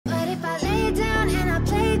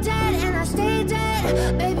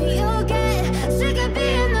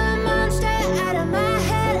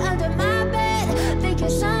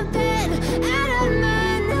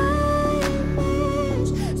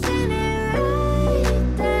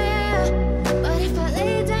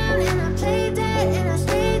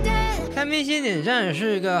点赞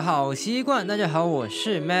是个好习惯。大家好，我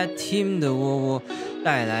是 Mad Team 的窝窝，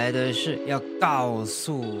带来的是要告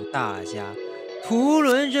诉大家，图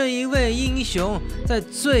伦这一位英雄在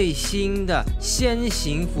最新的先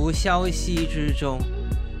行服消息之中，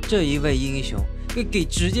这一位英雄给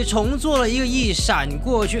直接重做了一个一闪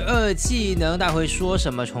过去2技能，待会说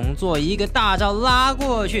什么重做一个大招拉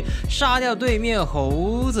过去杀掉对面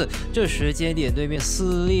猴子，这时间点对面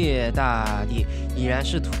撕裂大地，依然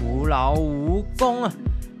是徒劳无功啊。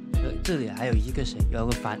这里还有一个谁，有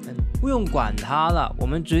个凡恩，不用管他了，我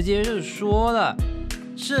们直接就说了，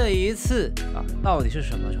这一次到底是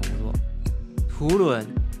什么重做？图伦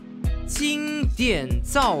经典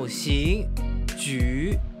造型，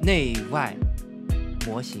局内外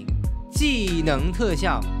模型、技能特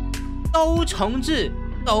效都重置，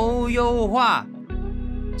都优化，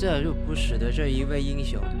这就不使得这一位英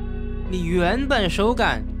雄，你原本手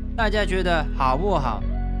感大家觉得好不好？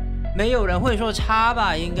没有人会说差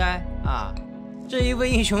吧？应该啊，这一位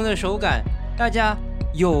英雄的手感大家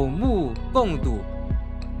有目共睹，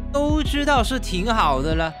都知道是挺好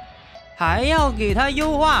的了，还要给他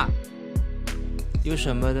优化，有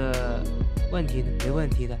什么的问题呢？没问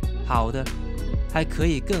题的，好的。还可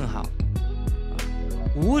以更好，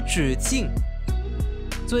无止境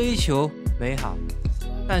追求美好，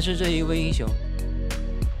但是这一位英雄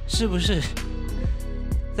是不是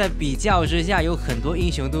在比较之下，有很多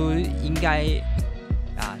英雄都应该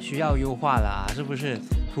需要优化了啊？是不是？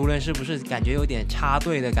图伦是不是感觉有点插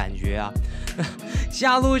队的感觉啊？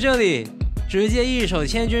下路这里直接一手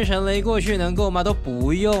千钧神雷过去能够吗？都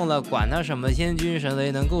不用了，管他什么千钧神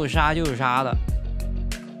雷，能够杀就杀了。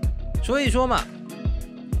所以说嘛，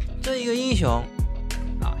这一个英雄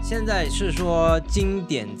现在是说经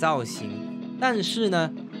典造型，但是呢，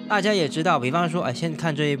大家也知道，比方说，先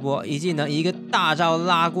看这一波一技能一个大招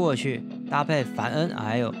拉过去，搭配凡恩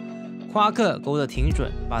还有夸克勾的挺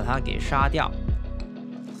准，把他给杀掉。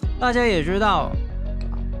大家也知道，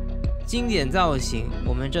经典造型，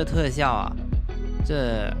我们这特效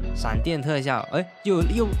这闪电特效，又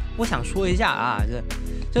我想说一下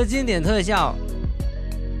这经典特效。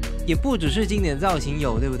也不只是经典造型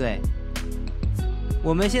有，对不对？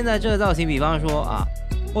我们现在这个造型，比方说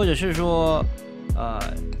或者是说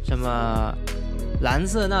什么蓝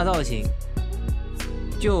色那造型，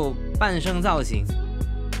就半生造型，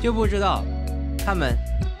就不知道他们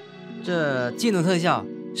这技能特效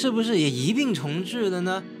是不是也一并重置了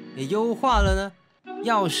呢？也优化了呢？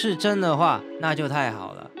要是真的话，那就太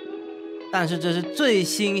好了。但是这是最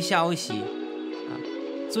新消息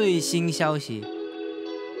最新消息。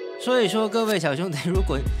所以说，各位小兄弟，如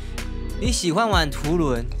果你喜欢玩图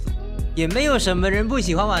伦，也没有什么人不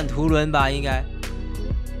喜欢玩图伦吧？应该，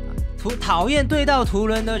讨厌对到图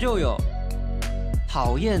伦的就有，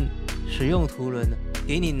讨厌使用图伦的，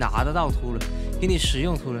给你拿得到图伦，给你使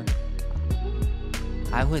用图伦，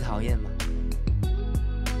还会讨厌吗？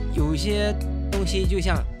有些东西就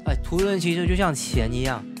像图伦其实就像钱一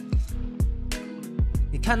样，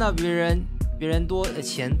你看到别人多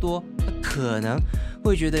钱多，可能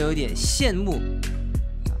会觉得有点羡慕，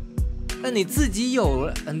但你自己有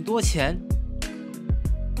了很多钱，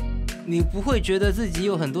你不会觉得自己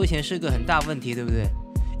有很多钱是个很大问题，对不对？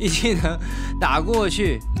一技能打过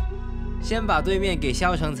去，先把对面给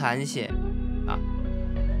削成残血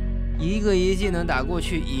一技能打过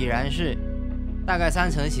去，已然是大概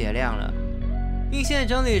3成血量了。兵线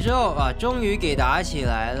整理之后终于给打起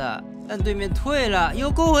来了。但对面退了，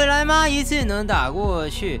又勾回来吗？一技能打过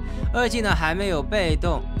去，2技能还没有被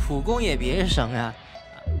动，普攻也别省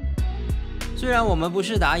虽然我们不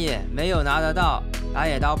是打野，没有拿得到打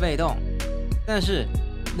野刀被动，但是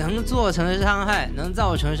能做成伤害，能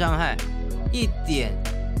造成伤害，一点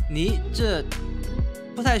你这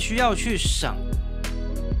不太需要去省。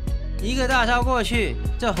一个大招过去，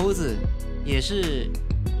这猴子也是，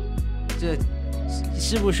这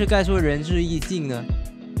是不是该说仁至义尽呢？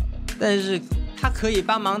但是他可以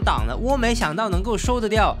帮忙挡了，我没想到能够收得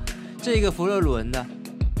掉这个佛罗伦的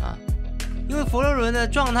因为佛罗伦的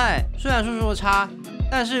状态虽然说差，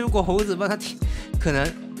但是如果猴子帮他可能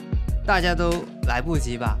大家都来不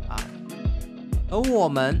及吧而我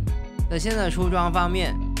们的现在出装方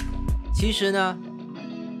面，其实呢，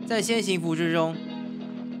在先行服之中，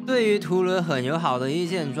对于图伦很友好的一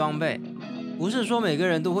件装备，不是说每个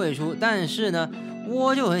人都会出，但是呢，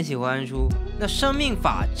我就很喜欢出。那生命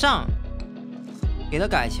法杖给它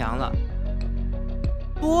改强了，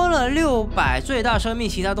多了600最大生命，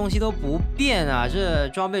其他东西都不变这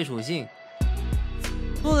装备属性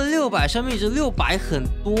多了600生命值，600很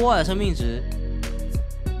多生命值。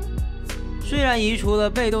虽然移除了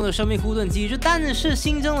被动的生命护盾机制，但是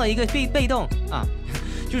新增了一个被动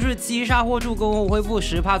就是击杀或助攻后恢复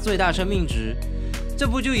10%最大生命值，这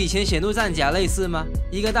不就以前显度战甲类似吗？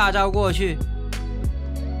一个大招过去，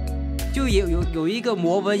就有一个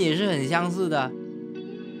魔文也是很相似的，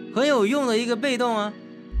很有用的一个被动啊，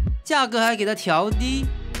价格还给它调低。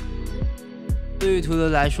对于图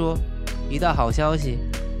伦来说，一大好消息。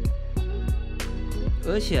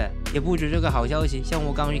而且也不止这个好消息，像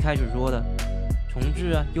我刚一开始说的，重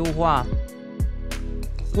置啊、优化，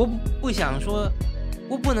我不想说，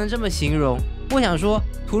我不能这么形容。我想说，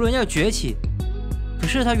图伦要崛起，可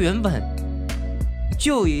是他原本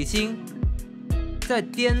就已经在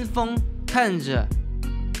巅峰看着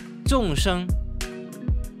众生，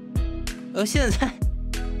而现在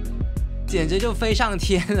简直就飞上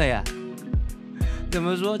天了呀！怎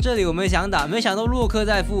么说？这里我们想打，没想到洛克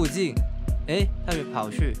在附近。他就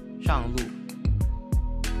跑去上路，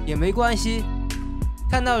也没关系。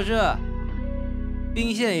看到这，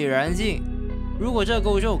兵线已燃尽。如果这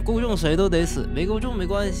勾中谁都得死，没勾中没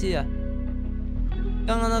关系啊。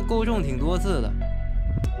刚刚那勾中挺多次的。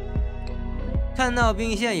看到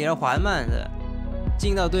兵线也是缓慢的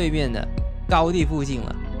进到对面的高地附近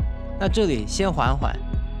了，那这里先缓缓，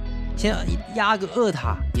先压个2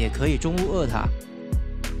塔也可以，中路2塔，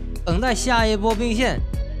等待下一波兵线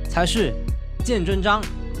才是。见真章，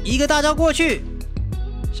一个大招过去，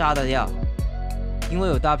杀得掉，因为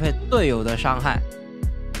有搭配队友的伤害。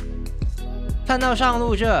看到上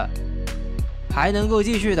路这，还能够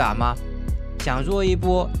继续打吗？想做一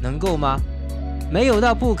波能够吗？没有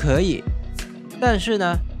到不可以，但是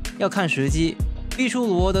呢，要看时机，逼出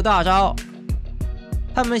罗的大招。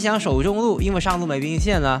他们想守中路，因为上路没兵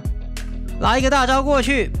线了，来一个大招过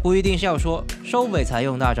去，不一定是要说收尾才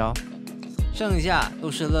用大招。剩下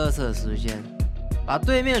都是垃圾时间，把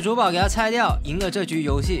对面主堡给他拆掉，赢了这局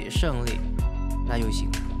游戏胜利，那就行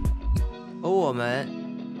了。而我们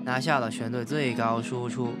拿下了全队最高输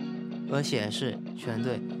出，而且是全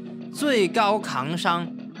队最高扛伤，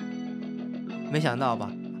没想到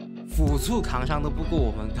吧？辅助扛伤都不过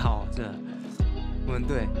我们高，这我们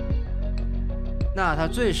队。那他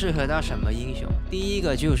最适合他什么英雄？第一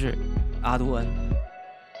个就是阿杜恩。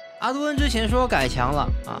阿杜恩之前说改强了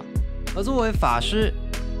啊。而作为法师，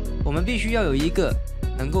我们必须要有一个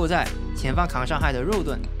能够在前方扛伤害的肉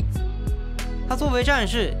盾。他作为战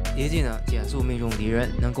士，一技能减速命中敌人，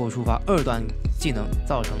能够触发2段技能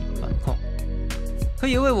造成反控，可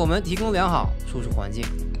以为我们提供良好输出环境。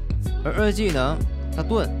而2技能，他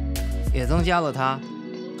盾也增加了他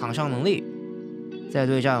扛伤能力，在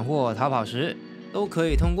对战或逃跑时，都可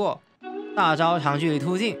以通过大招长距离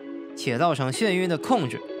突进且造成眩晕的控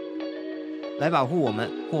制，来保护我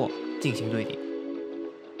们或进行对敌。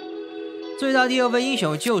最大第2位英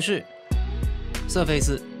雄就是瑟菲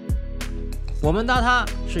斯，我们搭他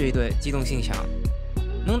是一对机动性强、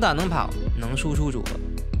能打能跑、能输出组合。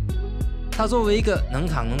他作为一个能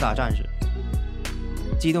扛能打战士，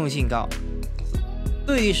机动性高，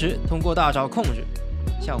对敌时通过大招控制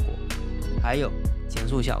效果，还有减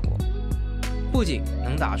速效果，不仅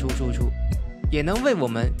能打出输出，也能为我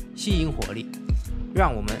们吸引火力，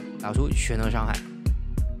让我们打出全能伤害。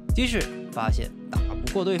即使发现打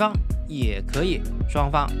不过对方，也可以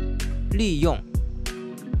双方利用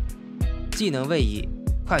技能位移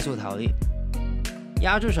快速逃离。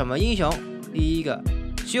压制什么英雄？第一个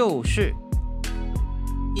就是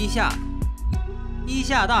一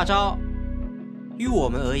下大招，于我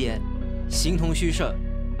们而言形同虚设，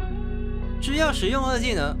只要使用2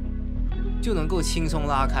技能就能够轻松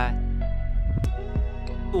拉开，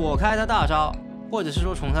躲开他大招，或者是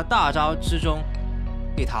说从他大招之中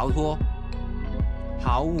给逃脱，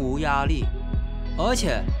毫无压力。而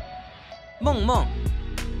且梦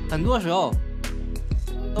很多时候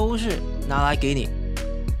都是拿来给你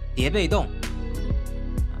叠被动，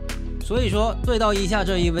所以说对到一下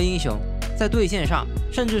这一位英雄，在对线上，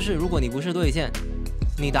甚至是如果你不是对线，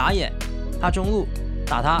你打野，他中路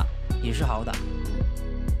打他也是好打。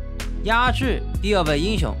压制第2位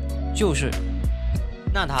英雄就是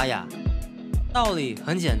娜塔雅，道理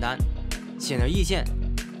很简单，显而易见，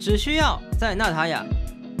只需要在娜塔雅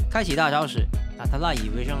开启大招时打他赖以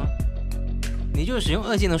为生啊，你就使用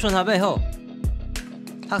2技能顺他背后，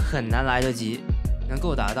他很难来得及能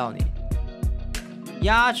够打到你。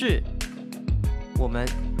压制我们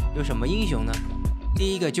有什么英雄呢？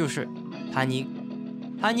第一个就是潘英，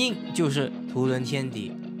潘英就是图伦天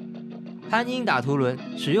敌，潘英打图伦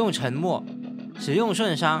使用沉默，使用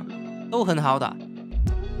瞬伤都很好打。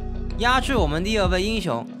压制我们第2位英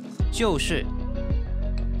雄就是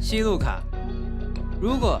西路卡，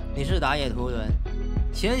如果你是打野图伦，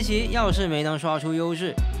前期要是没能刷出优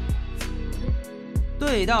势，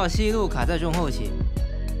对到西路卡在中后期，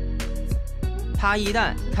他一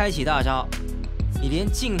旦开启大招，你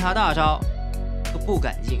连进他大招都不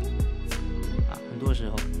敢进啊！很多时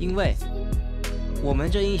候，因为我们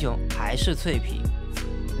这英雄还是脆皮，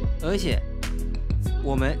而且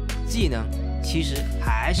我们技能其实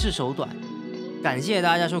还是手短。感谢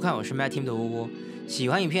大家收看，我是 Matt Team 的窝窝。喜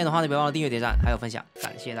欢影片的话呢，别忘了订阅、点赞还有分享。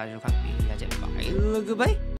感谢大家收看，明天再见，拜了个拜。